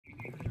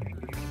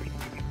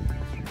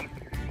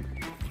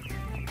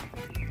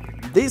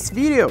this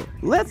video.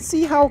 Let's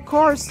see how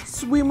cars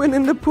swimming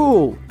in the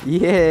pool.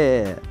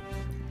 Yeah.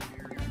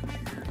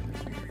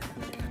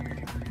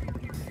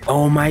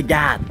 Oh my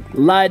god,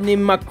 Lightning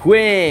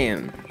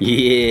McQueen.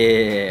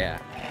 Yeah.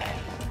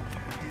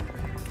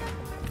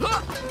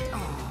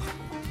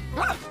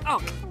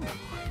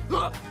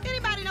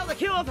 Anybody know the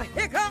cure for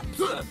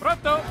hiccups?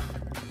 Pronto.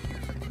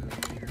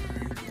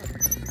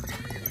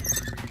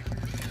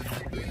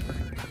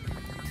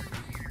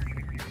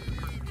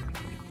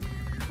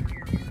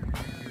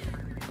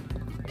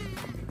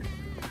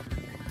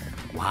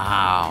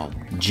 Wow,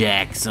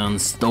 Jackson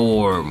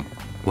Storm.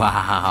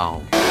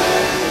 Wow.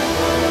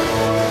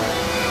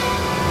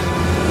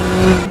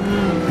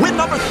 Win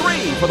number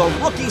 3 for the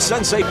rookie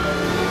sensei.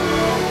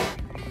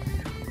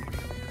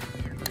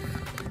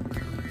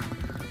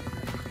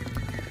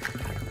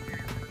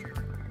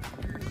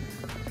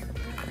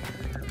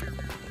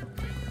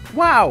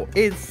 Wow,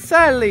 it's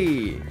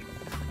Sally.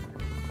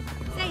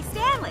 Say,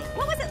 Stanley,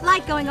 what was it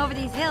like going over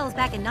these hills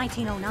back in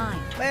 1909?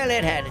 Well,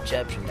 it had its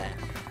ups and downs.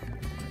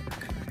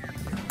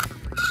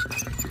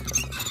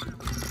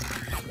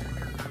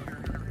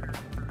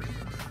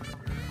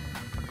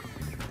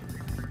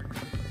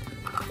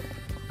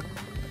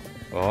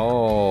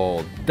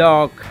 Oh,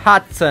 Doc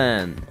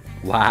Hudson.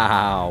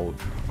 Wow.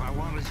 If I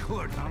want his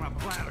hood on a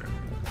platter,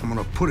 I'm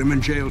gonna put him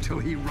in jail till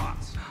he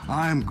rots.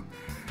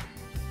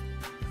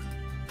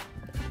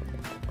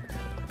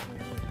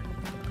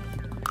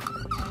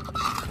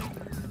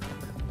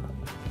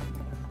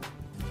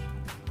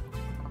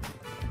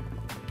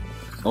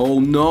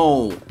 Oh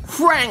no,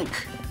 Frank!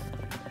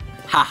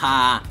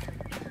 Haha.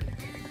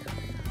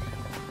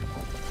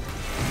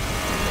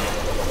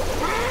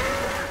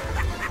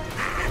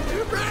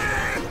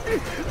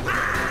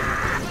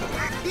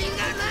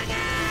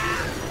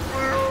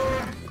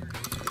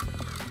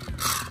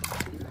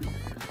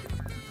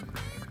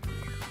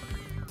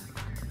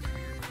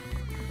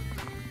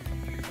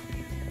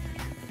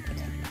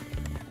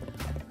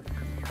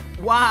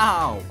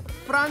 Wow,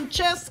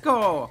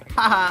 Francesco!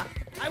 Haha.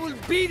 I will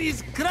beat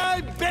his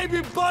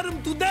cry-baby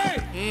bottom today!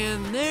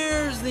 And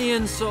there's the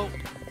insult.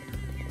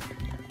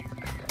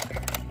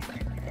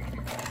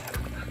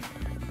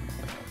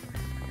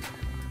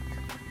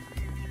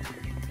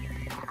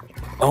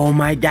 Oh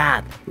my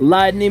god,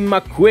 Lightning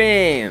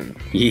McQueen!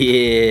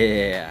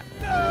 Yeah!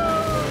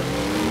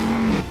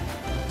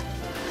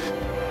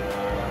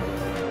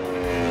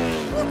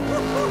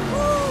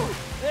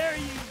 There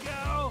you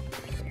go!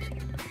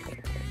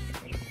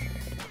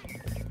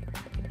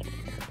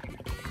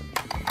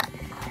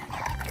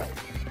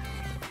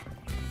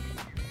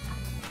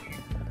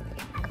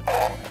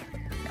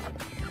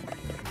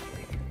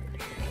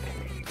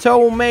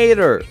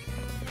 Tomater!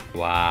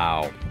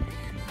 Wow!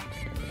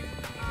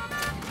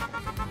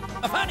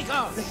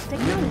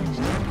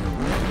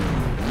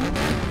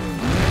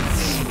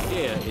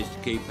 Here is to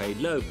keep a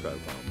low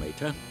profile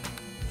meter.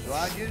 So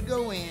I just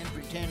go in,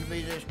 pretend to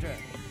be this truck.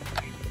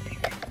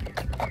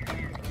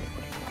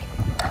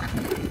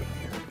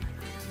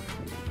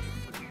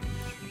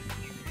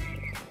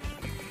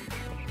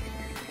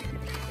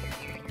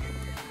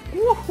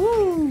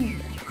 Woohoo!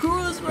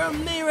 Cruz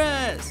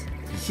Ramirez!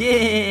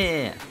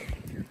 Yeah!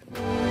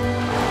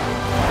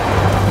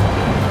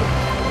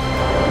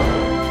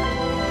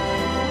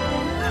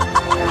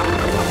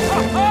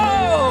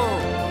 Oh!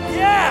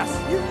 Yes!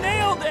 You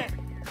nailed it!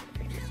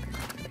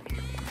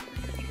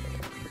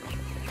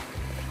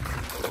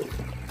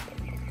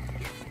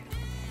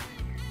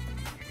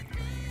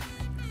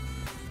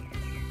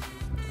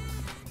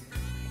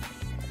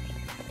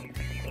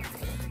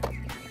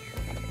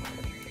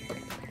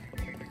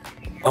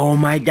 Oh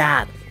my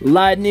god,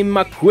 Lightning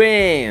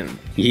McQueen!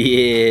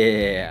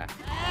 Yeah!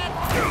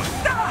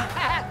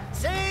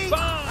 See?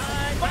 Fine.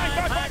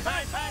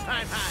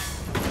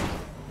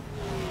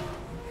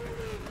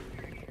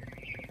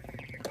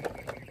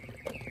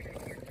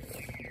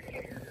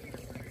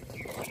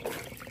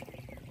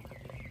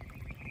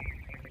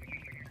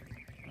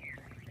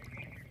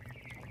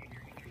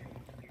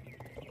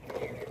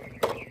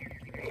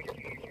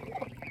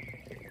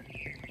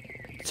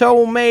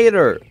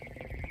 Tomater!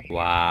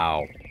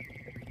 Wow!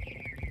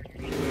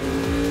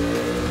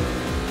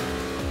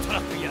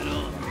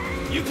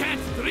 You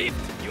can't drift!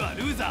 You are a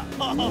loser!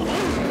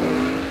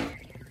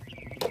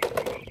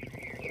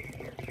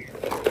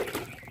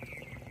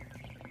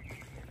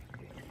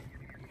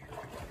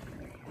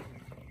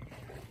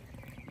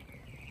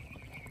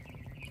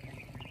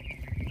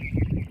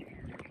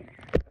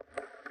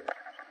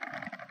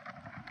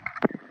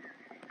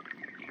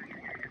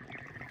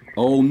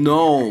 Oh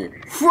no,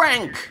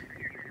 Frank!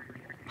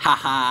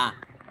 Haha!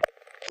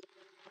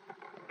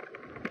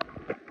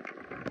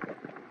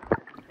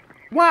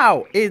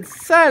 Wow,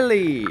 it's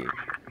Sally!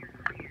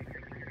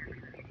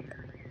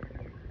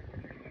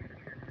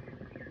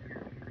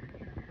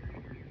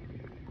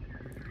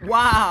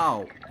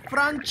 Wow,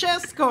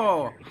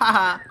 Francesco!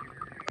 Haha!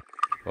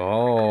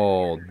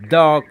 Oh,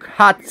 Doc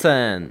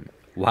Hudson!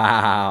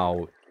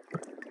 Wow!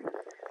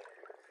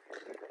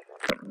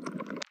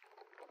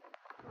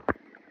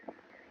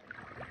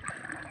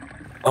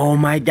 Oh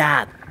my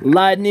god,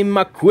 Lightning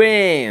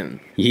McQueen!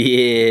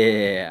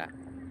 Yeah!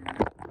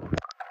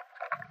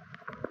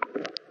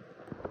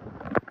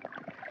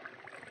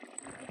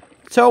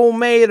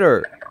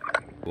 Tomato!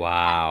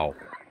 Wow!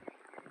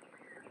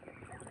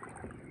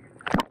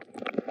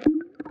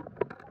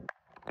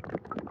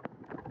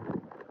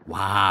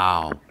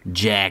 Wow!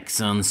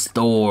 Jackson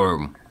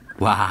Storm!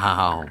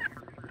 Wow!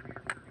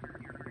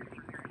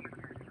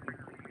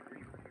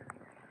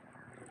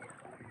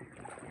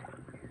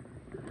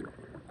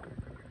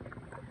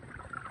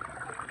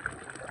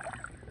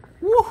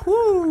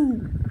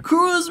 Woohoo!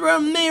 Cruz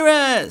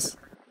Ramirez!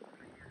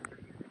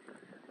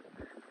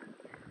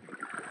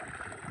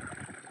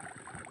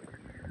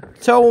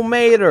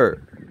 Tomato!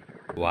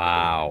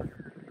 Wow!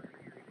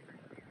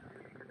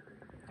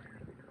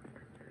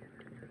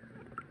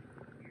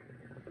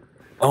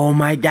 Oh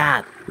my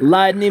god!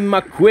 Lightning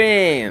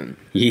McQueen!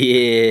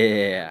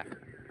 Yeah!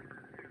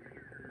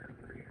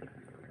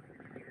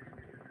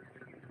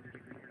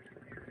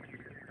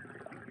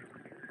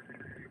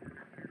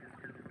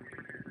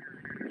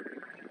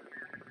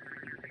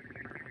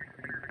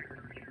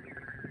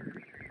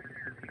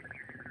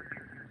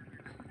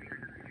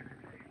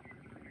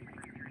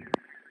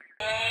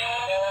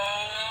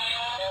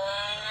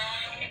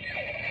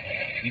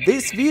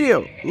 This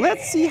video,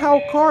 let's see how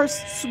cars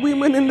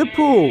swimming in the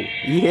pool.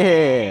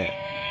 Yeah!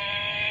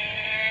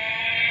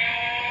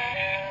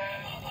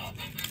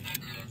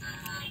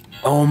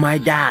 Oh my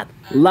god,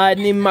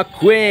 Lightning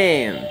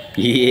McQueen!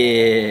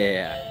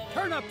 Yeah!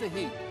 Turn up the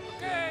heat.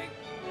 Okay.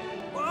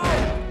 Whoa!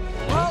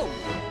 Whoa!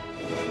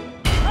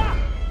 Ah!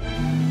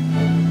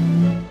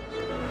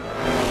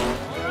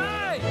 All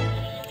right.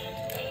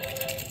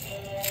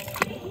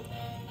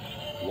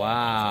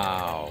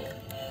 Wow!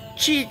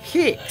 Chick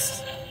Hicks!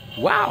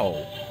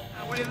 Wow!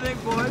 What do you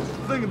think, boys?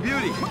 Thing of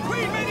beauty.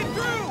 McQueen made it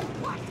through.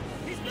 What?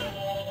 He's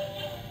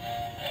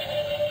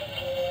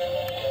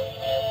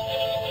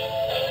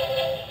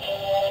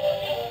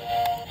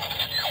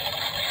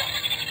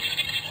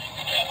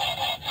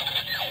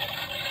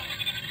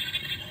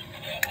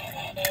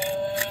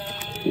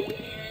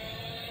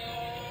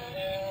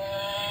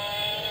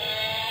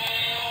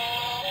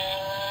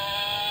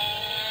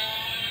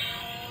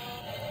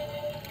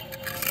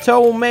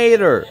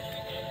Tomato!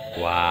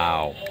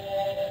 Wow!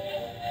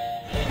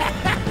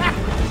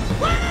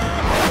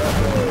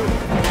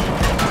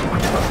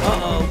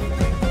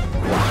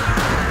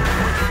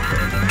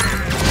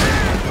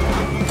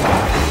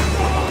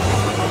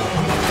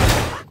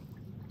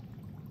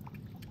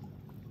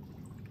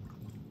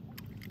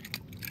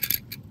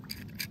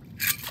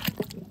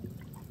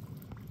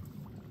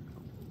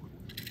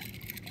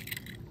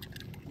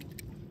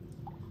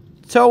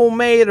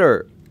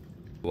 Tomato!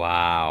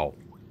 Wow!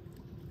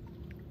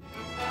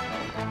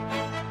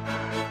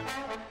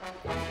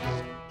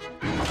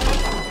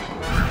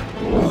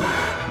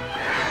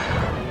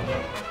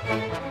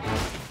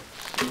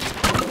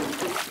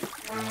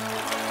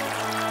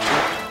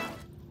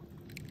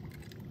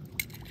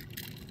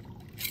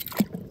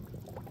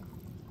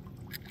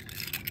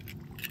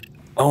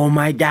 Oh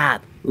my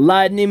god,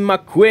 Lightning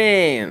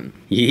McQueen!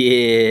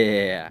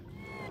 Yeah!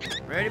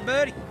 Ready,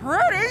 buddy?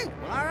 Ready?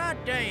 Well, all right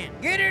then.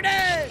 Get her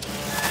done.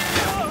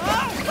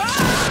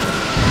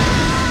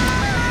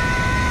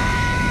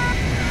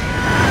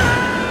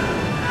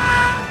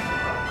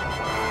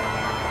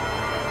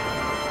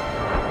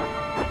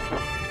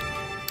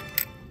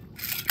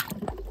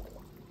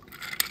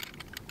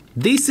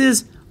 This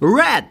is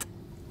red!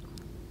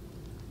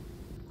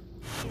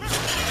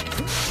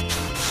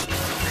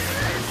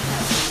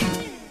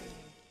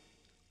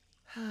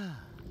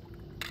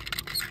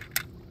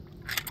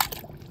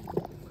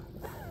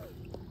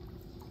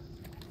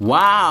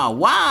 Wow,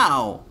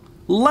 wow!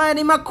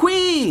 Lightning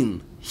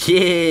McQueen!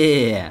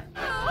 Yeah!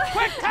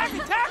 quick, tag me,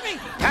 tag me.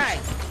 Hey.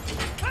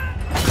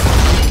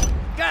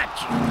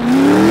 Got you.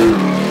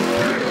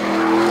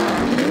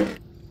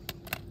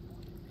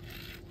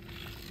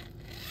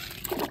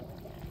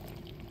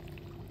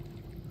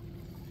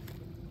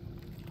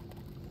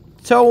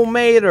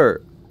 Tomato!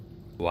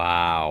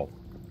 Wow!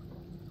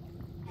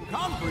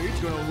 Concrete's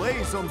gonna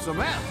lay some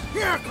cement.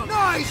 Here comes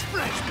nice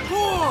fresh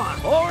corn.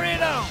 Pour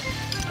it on.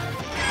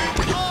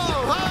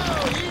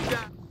 Oh, you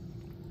got.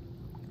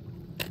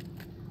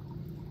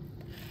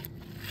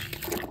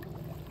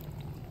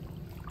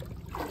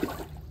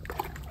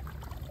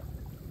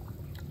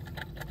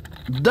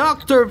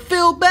 Dr.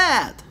 Phil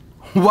Bad!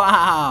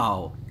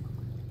 Wow!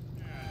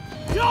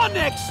 Your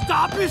next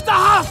stop is the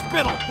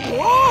hospital.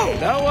 Whoa!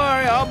 Don't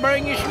worry, I'll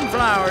bring you some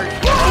flowers.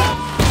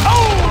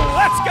 Oh,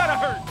 that's gotta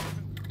hurt.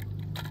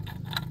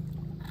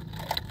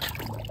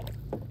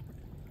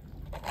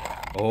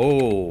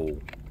 Oh!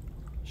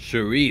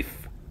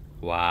 Sharif!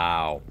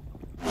 Wow!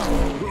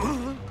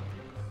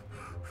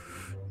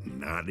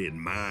 Not in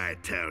my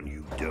town,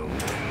 you don't.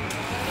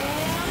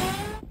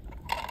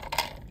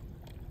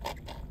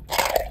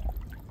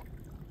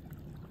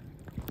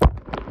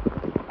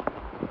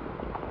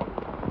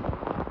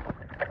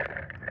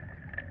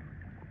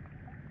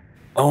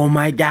 Oh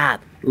my god!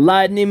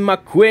 Lightning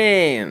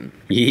McQueen!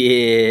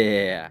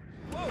 Yeah!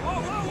 Whoa!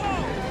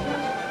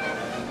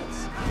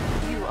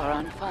 You are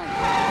on fire.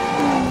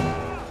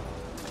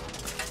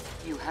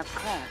 You have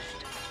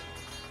crashed.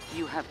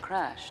 You have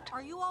crashed.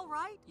 Are you all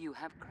right? You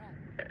have crashed.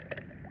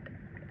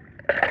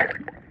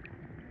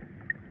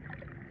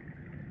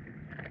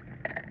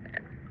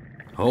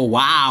 Oh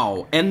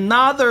wow,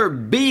 another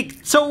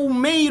big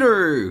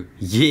tomato!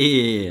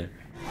 Yeah!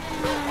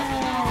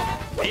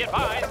 Be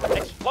advised,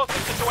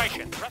 explosive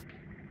situation.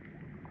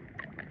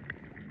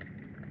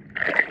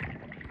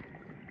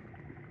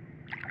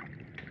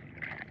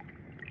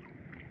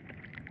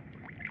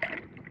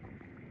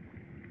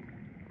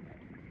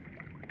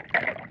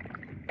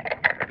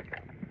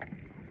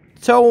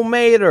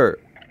 Tomato!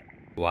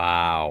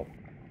 Wow!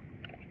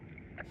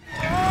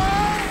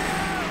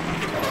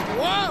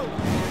 Whoa!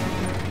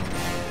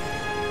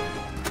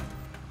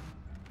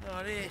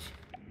 Oh, this.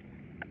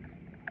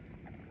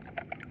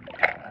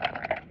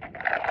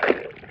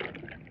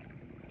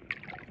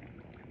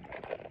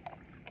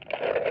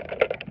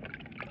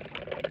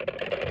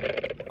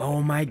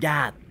 Oh my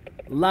god!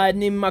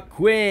 Lightning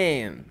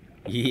McQueen!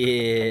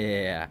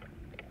 Yeah!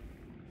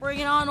 Bring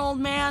it on, old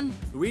man.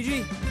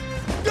 Luigi?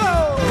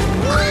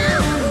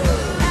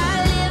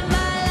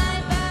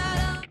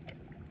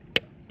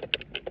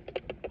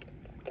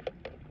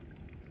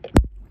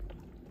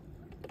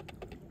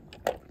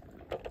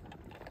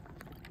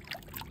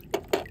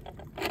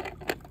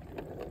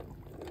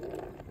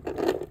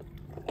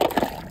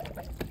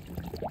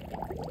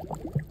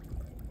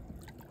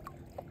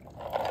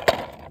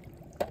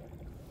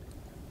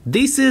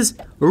 This is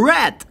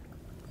red!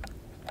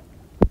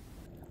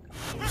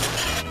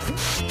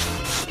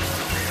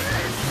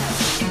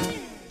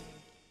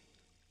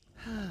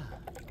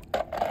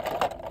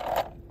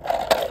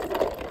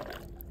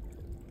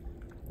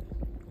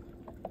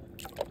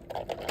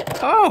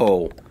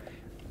 Oh!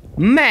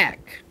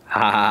 Mack!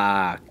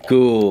 Haha,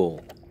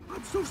 cool!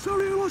 I'm so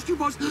sorry I lost you,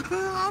 boss.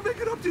 I'll make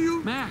it up to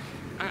you. Mack,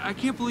 I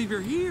can't believe you're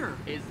here.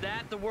 Is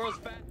that the world's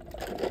best?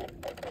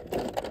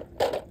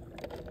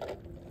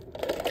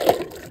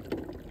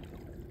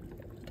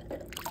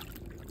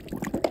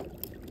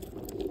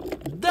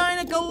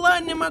 Dinoco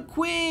Lightning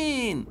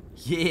McQueen!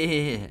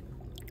 Yeah!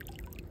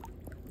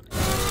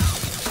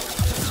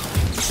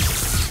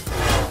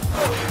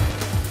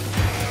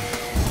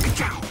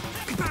 Ka-chow!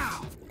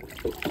 Ka-pow!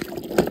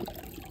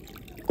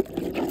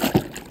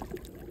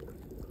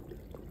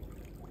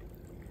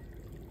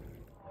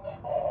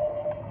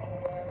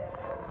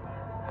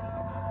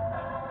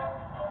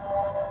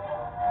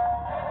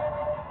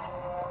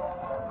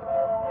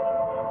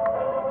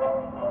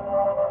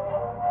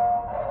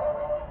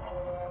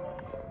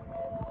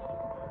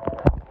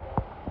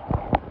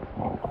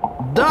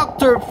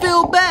 Dr.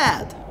 Feel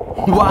Bad!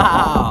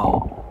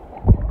 Wow!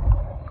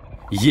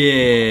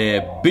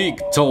 Yeah,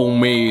 big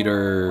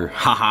tomato!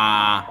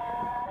 Haha!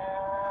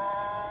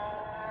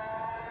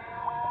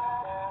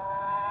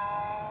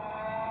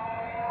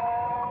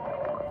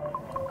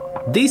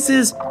 This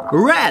is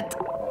red!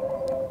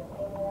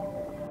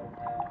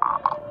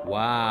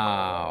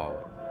 Wow!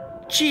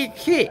 Chick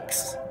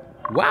Hicks!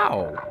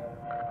 Wow!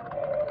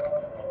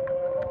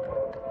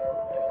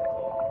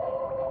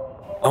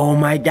 Oh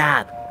my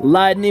god!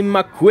 Lightning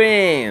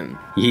McQueen!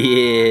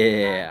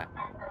 Yeah!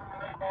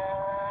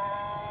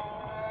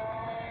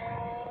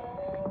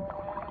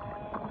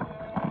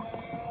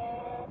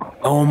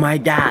 Oh my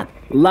god!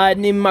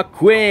 Lightning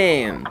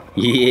McQueen!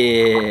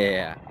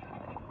 Yeah!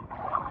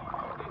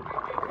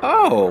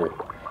 Oh!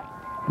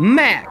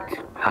 Mack!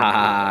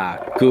 Haha,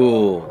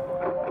 cool!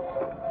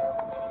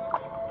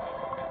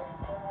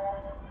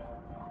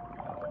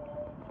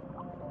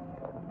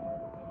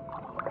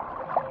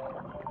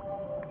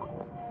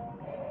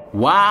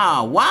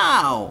 Wow,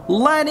 wow!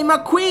 Lightning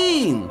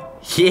McQueen!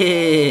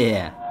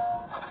 Yeah!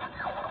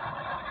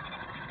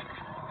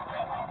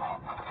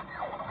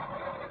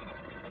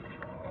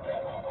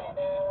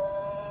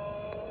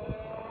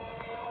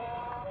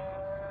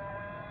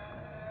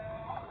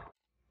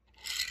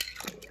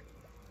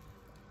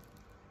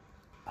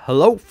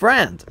 Hello,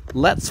 friend.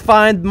 Let's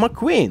find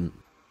McQueen.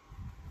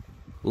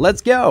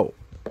 Let's go.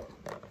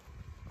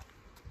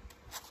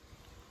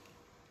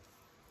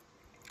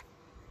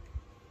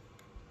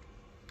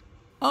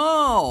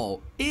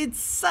 Oh, it's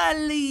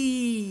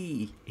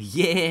Sally!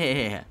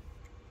 Yeah!